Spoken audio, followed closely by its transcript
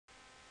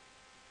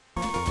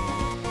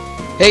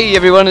Hey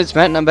everyone, it's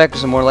Matt and I'm back with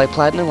some more Light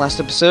Platinum.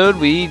 Last episode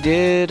we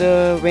did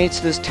made it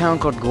to this town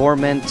called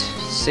Gorment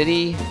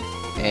City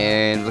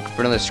and looking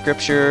for another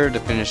scripture to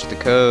finish the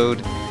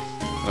code.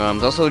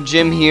 There's also a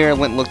gym here. I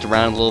went and looked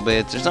around a little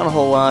bit. There's not a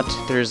whole lot.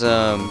 There's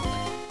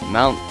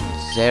Mount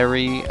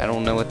Zeri. I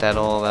don't know what that's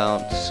all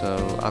about, so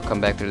I'll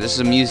come back there. This is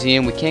a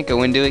museum. We can't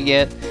go into it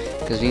yet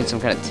because we need some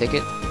kind of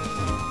ticket.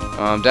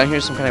 Down here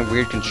is some kind of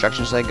weird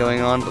construction site going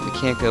on, but we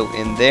can't go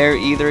in there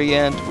either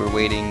yet. We're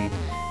waiting.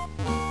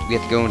 We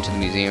have to go into the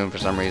museum for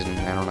some reason.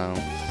 I don't know.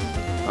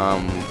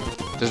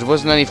 There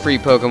wasn't any free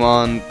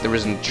Pokemon. There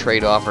was a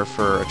trade offer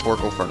for a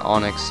Torkoal for an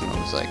Onix, and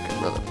I was like,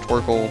 I'd rather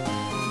Torkoal.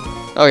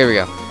 Oh, here we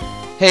go.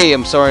 Hey,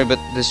 I'm sorry, but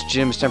this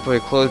gym is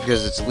temporarily closed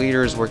because its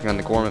leader is working on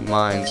the Gorment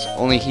mines.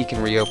 Only he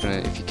can reopen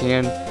it. If you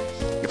can,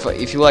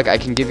 if you like, I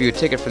can give you a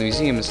ticket for the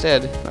museum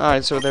instead. All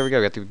right, so there we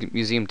go. Got the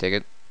museum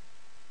ticket.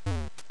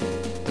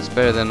 That's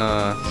better than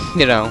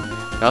you know,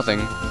 nothing.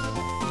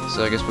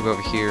 So I guess we'll go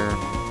over here.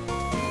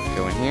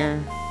 Go in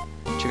here.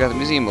 Check out the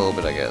museum a little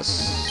bit, I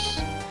guess.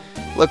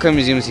 Look at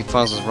museum and see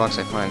fossils, rocks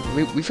I find.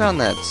 We found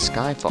that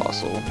sky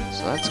fossil,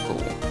 so that's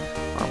cool.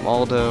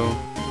 Armaldo.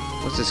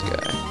 What's this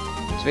guy?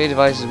 So 8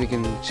 devices, we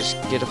can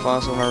just get a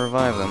fossil and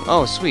revive them.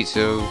 Oh, sweet.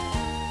 So,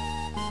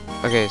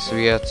 okay, so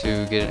we have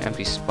to get an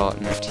empty spot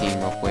in our team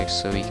real quick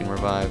so we can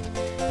revive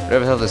whatever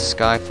the hell this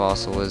sky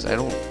fossil is. I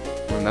don't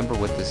remember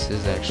what this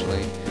is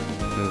actually.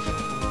 Move.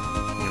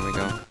 Here we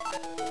go.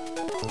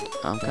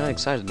 I'm kind of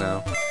excited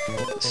now.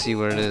 Let's see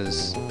what it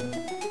is.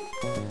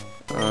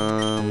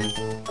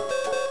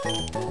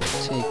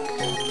 Take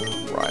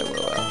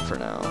Rilo out for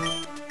now.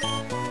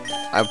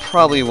 I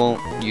probably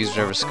won't use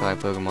whatever sky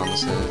Pokemon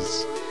this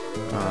is.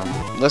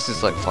 Unless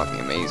it's like fucking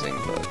amazing,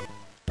 but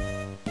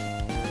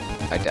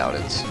I doubt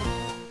it.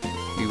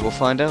 We will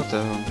find out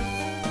though.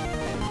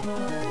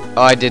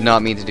 Oh, I did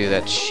not mean to do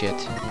that shit.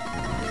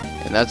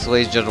 And that's,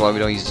 ladies and gentlemen, why we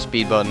don't use the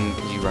speed button,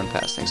 because you run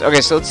past things.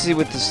 Okay, so let's see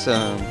what this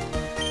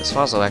this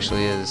fossil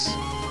actually is.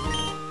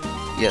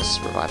 Yes,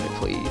 revive it,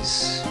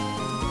 please.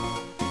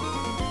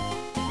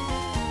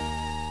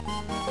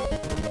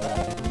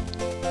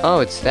 Oh,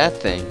 it's that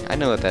thing. I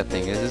know what that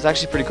thing is. It's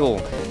actually pretty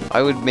cool.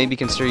 I would maybe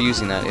consider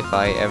using that if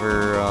I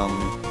ever,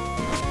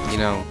 you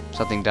know,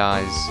 something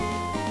dies.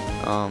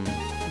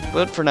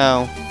 But for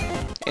now,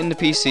 in the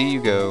PC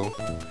you go.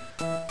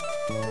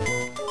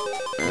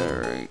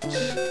 Alright.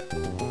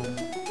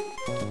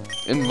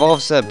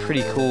 Involves that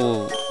pretty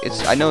cool.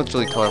 I know it's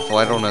really colorful.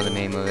 I don't know the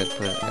name of it,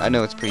 but I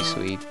know it's pretty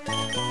sweet.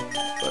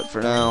 But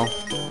for now,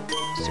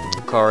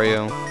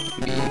 Lucario,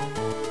 be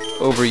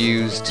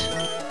overused.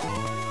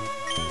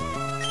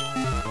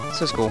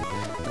 This is cool.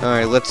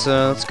 Alright, let's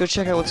go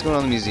check out what's going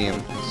on in the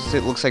museum.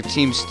 It looks like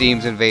Team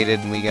Steam's invaded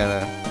and we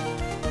gotta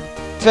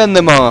fend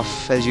them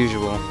off as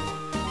usual.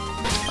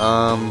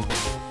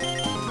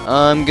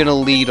 I'm gonna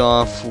lead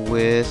off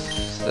with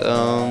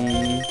I'll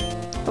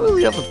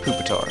lead off with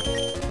Pupitar.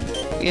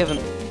 We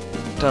haven't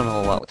done a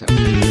whole lot with him.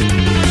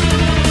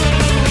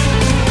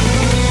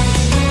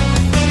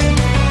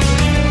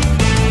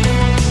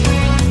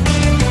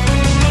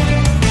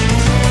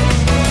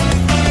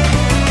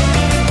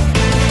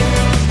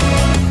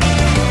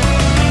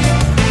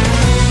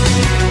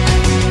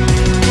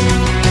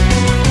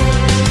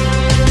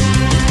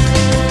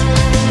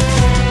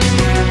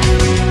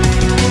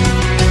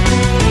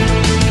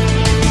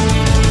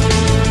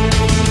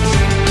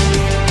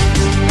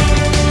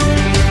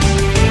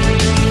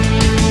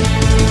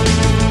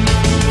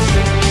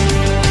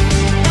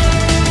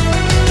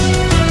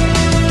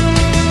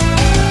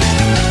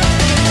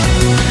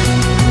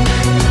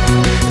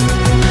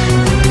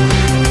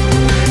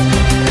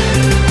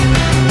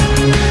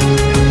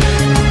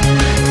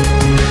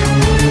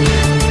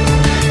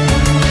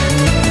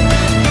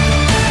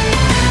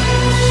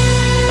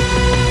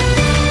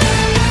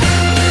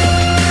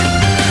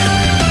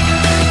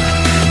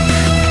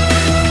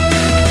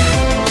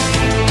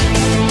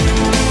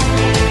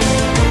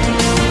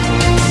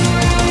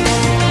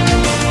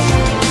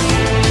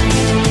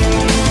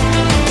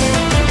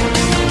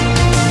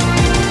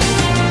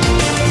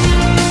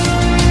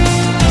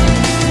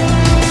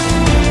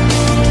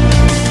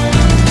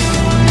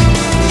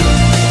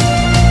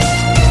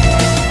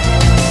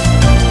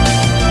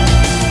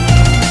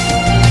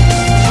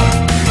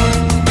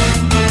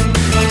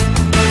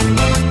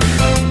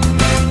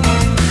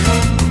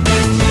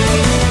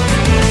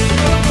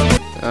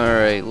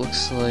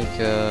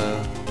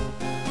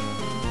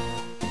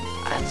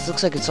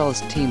 Looks like it's all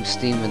his Team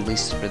Steam, at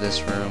least for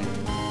this room.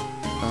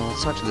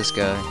 Let's talk to this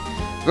guy.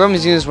 Gorment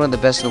Museum is one of the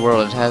best in the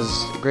world. It has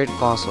a great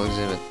fossil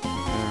exhibit.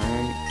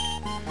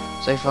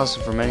 Alright. Safe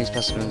fossil for many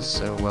specimens,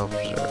 so well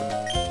preserved.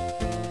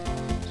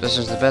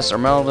 Specimens the best.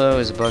 Armaldo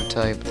is a bug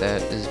type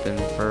that has been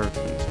referred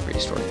from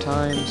prehistoric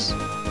times.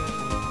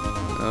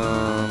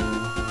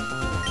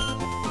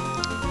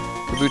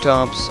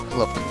 Kabutops. I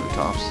love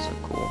Kabutops. It's so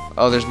cool.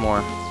 Oh, there's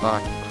more.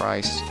 Fuck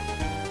Christ.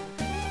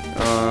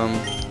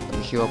 Let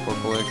me heal up real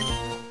quick.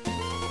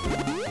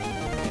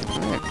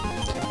 Alright.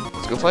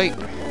 Let's go fight.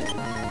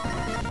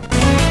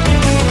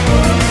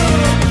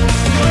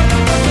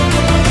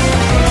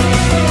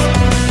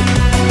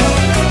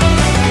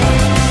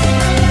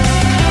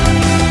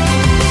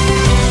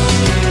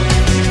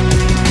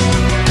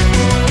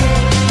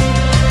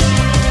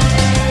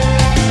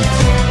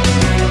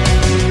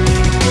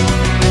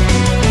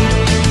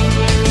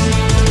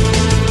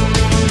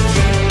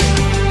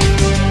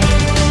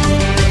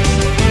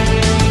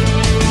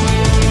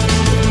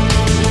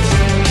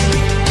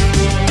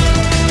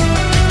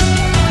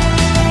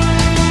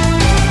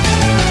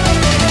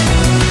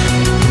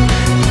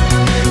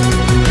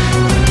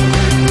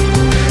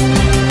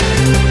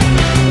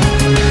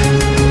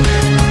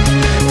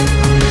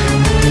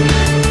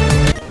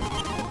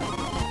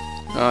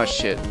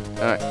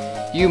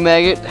 You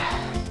maggot!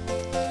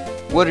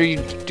 What are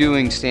you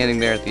doing standing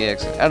there at the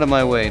exit? Out of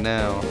my way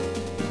now.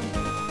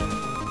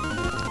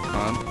 Come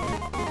on.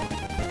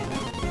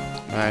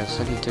 Alright, looks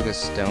like he took a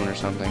stone or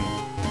something.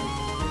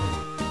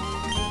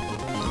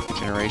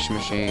 Generation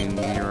machine,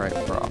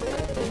 meteorite rock.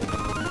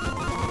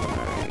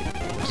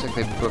 Alright. Looks like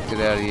they booked it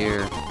out of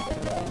here.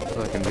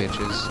 Fucking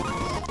bitches.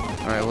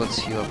 Alright, let's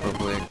heal up real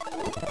quick.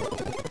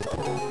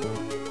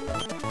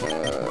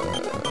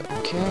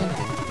 Okay.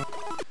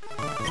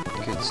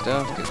 Good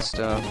stuff, good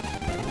stuff.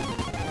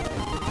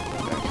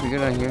 Alright, can we go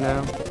down here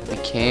now? We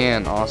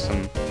can,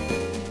 awesome.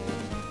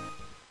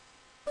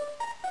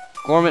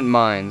 Gormant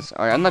Mines.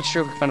 Alright, I'm not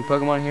sure if we can find a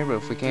Pokemon here, but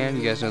if we can,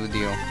 you guys know the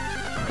deal.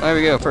 There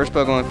we go, first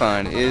Pokemon we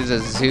find is a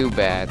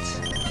Zubat.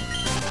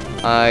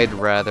 I'd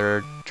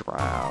rather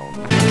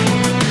drown.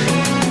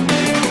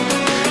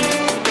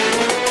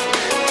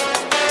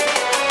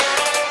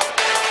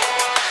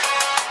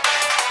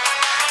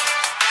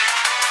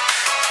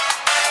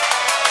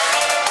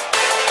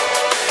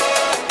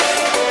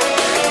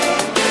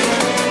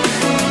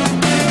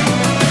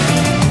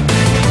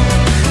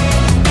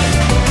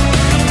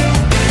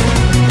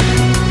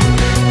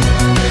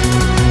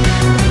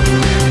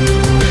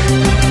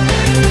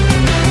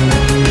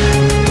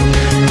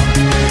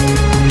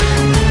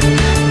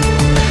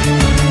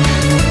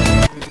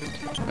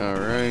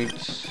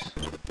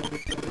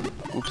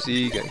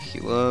 Oopsie, gotta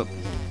heal up.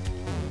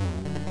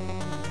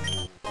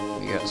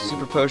 We got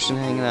Super Potion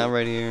hanging out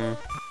right here.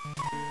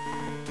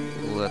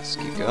 Let's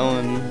keep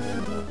going.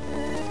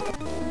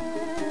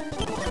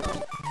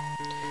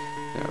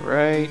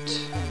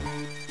 Alright.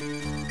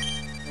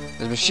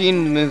 There's a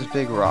machine that moves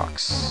big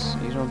rocks.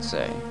 You don't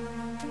say.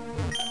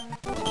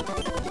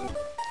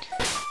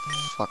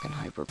 Fucking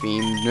Hyper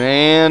Beam.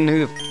 Man,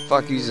 who the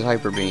fuck uses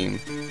Hyper Beam?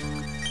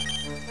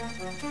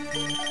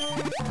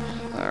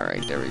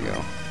 Alright, there we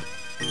go.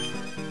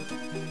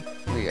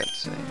 What do you got to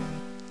say?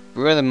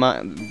 Beware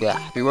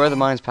the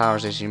mine's power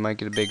station. You might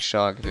get a big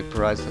shock if it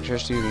provides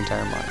electricity to the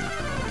entire mine.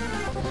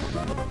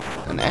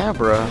 An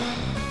Abra?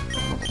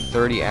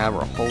 30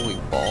 Abra. Holy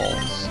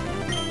balls.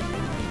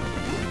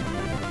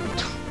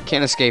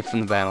 Can't escape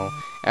from the battle.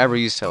 Abra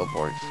used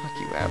teleport. Fuck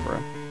you, Abra.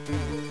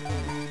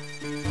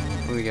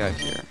 What do we got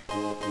here?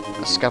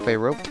 A Skype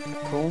rope.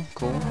 Cool,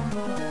 cool.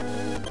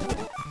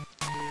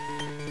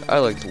 I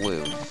like to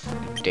live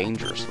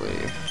dangerously.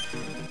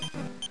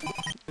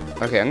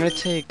 Okay, I'm gonna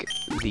take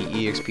the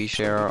EXP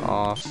share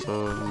off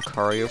of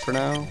Lucario for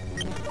now.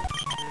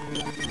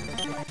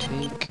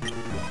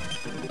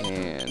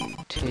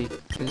 Take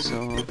this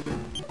off.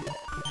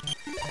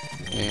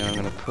 And I'm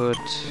gonna put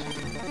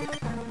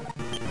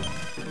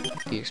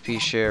the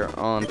EXP share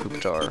on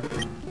Pupitar.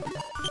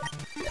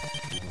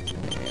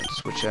 And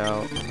switch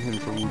out him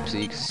for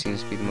Whoopsie because he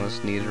seems to be the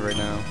most needed right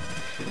now.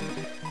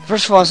 The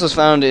first fossils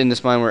found in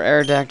this mine were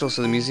Aerodactyl,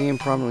 so the museum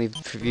prominently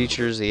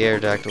features the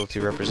Aerodactyl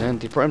to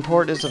represent the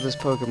importance of this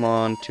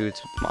Pokemon to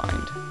its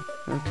mind.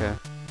 Okay.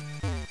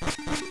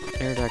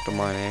 Aerodactyl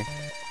mine, eh?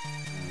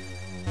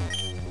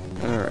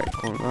 Alright,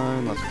 corn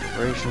mine, lots of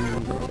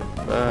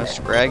preparation.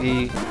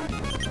 Scraggy.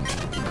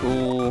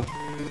 Cool.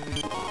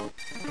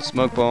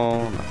 Smoke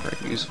ball, not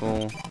very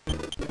useful.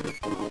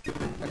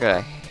 I got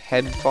a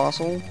head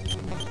fossil.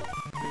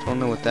 Don't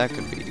know what that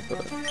could be,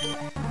 but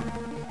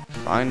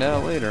find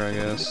out later, I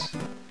guess.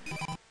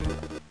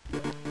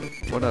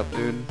 What up,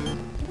 dude?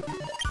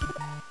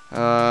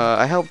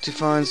 I helped to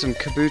find some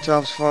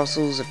Kabutops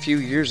fossils a few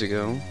years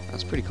ago.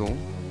 That's pretty cool.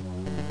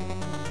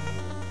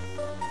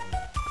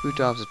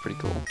 Kabutops is pretty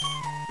cool.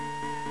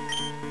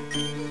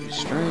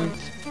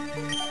 Strength.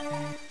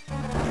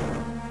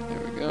 There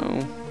we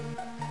go.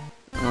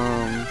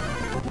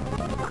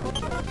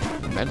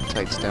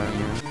 Meditite's down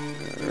here.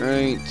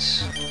 Alright.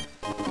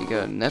 We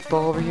got a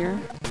netball over here.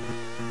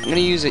 I'm gonna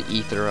use an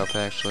ether up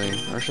actually.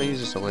 Or should I use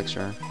this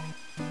elixir?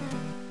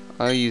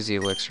 I'll use the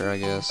elixir, I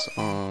guess.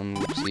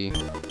 Oopsie.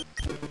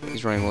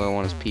 He's running low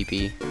on his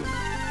PP.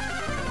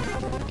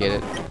 Get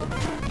it?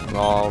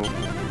 Lol.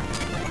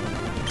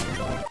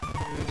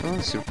 Oh,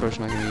 super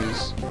potion I can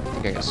use. I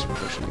think I got super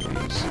potion I can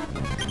use.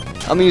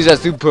 I'm gonna use that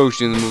super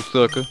potion, the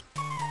motherfucker.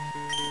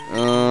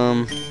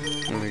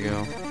 There we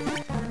go.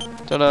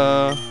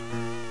 Ta-da!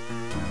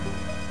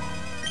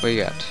 What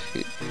you got?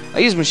 I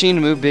use machine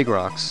to move big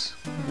rocks.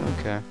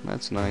 Okay,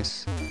 that's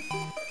nice.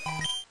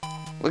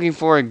 Looking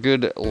for a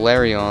good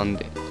Larion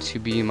to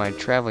be my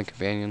traveling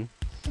companion.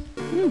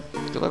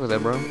 Good luck with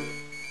that, bro.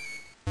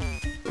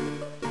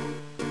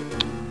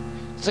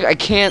 It's like I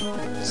can't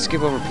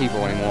skip over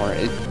people anymore.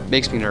 It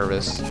makes me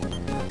nervous.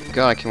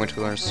 God, I can't wait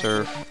to learn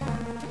surf.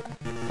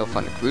 I'll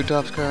find a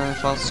Kabutops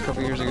fossils a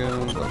couple years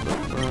ago.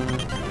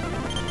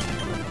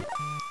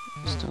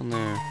 It's down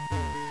there.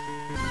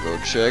 Go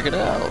check it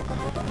out.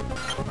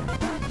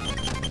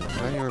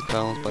 Do I need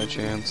repellents by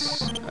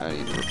chance? I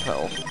need to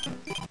repel.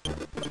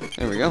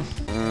 There we go.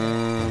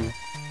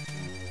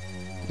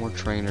 More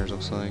trainers,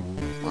 looks like.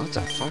 Lots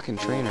of fucking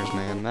trainers,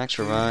 man. Max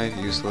revive,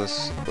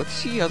 useless.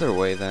 What's the other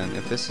way then,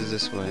 if this is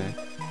this way?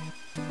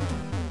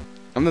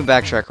 I'm I'm gonna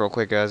backtrack real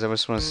quick, guys. I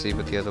just want to see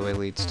what the other way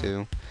leads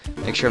to.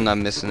 Make sure I'm not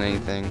missing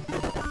anything.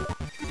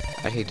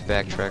 I'd hate to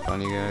backtrack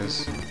on you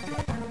guys.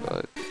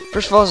 But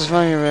first of all, it's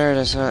funny rare.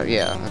 That's not.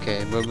 Yeah.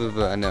 Okay. Blah, blah,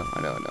 blah. I know.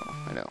 But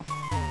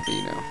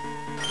you know.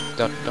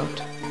 Dot.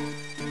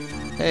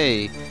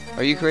 Hey,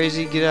 are you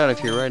crazy? Get out of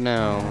here right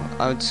now.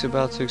 It's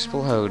about to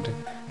explode.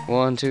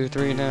 1, 2,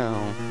 3 now.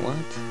 What?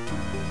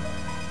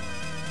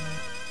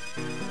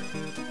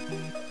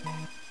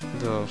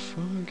 The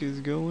fuck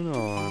is going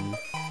on?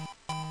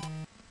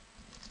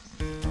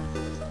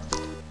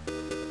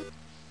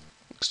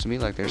 Looks to me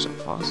like there's some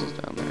fossils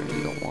down there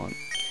you don't want.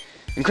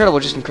 Incredible,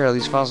 just incredible.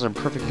 These fossils are in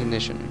perfect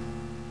condition.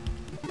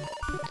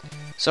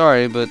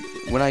 Sorry, but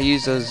when I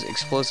use those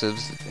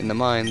explosives in the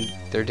mine,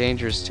 they're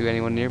dangerous to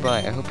anyone nearby.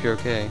 I hope you're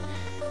okay.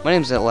 My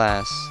name's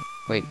Atlas.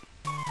 Wait,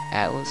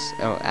 Atlas?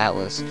 Oh,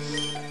 Atlas.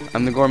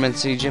 I'm the Gorman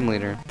City gym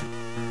leader.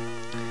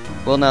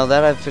 Well, now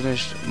that I've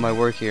finished my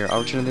work here,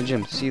 I'll return to the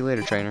gym. See you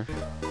later, trainer.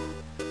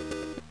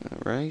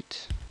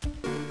 Alright.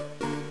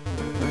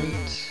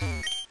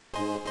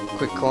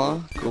 Quick claw.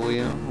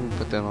 Coolio. We'll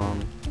put that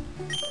on.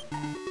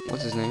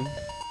 What's his name?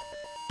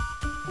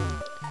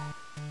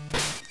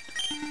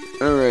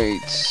 Alright.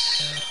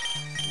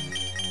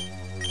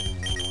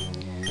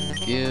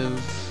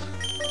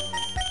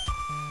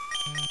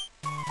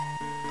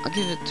 I'll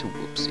give it to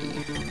Whoopsie.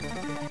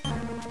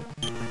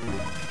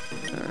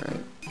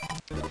 Alright.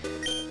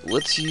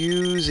 Let's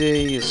use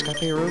a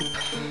Skype rope.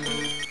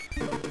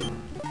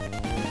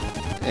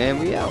 And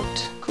we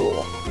out.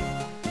 Cool.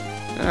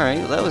 Alright,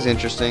 well, that was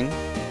interesting.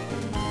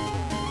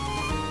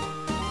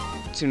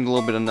 Seemed a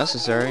little bit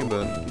unnecessary,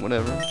 but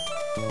whatever.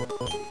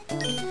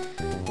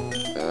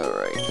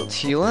 Alright, let's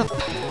heal up.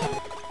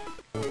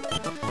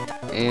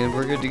 And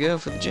we're good to go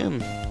for the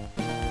gym.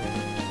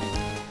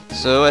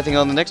 So I think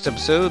on the next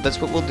episode, that's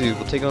what we'll do.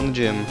 We'll take on the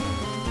gym.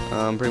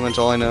 Pretty much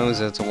all I know is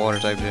that it's a water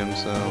type gym,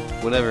 so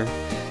whatever.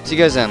 See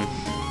you guys then.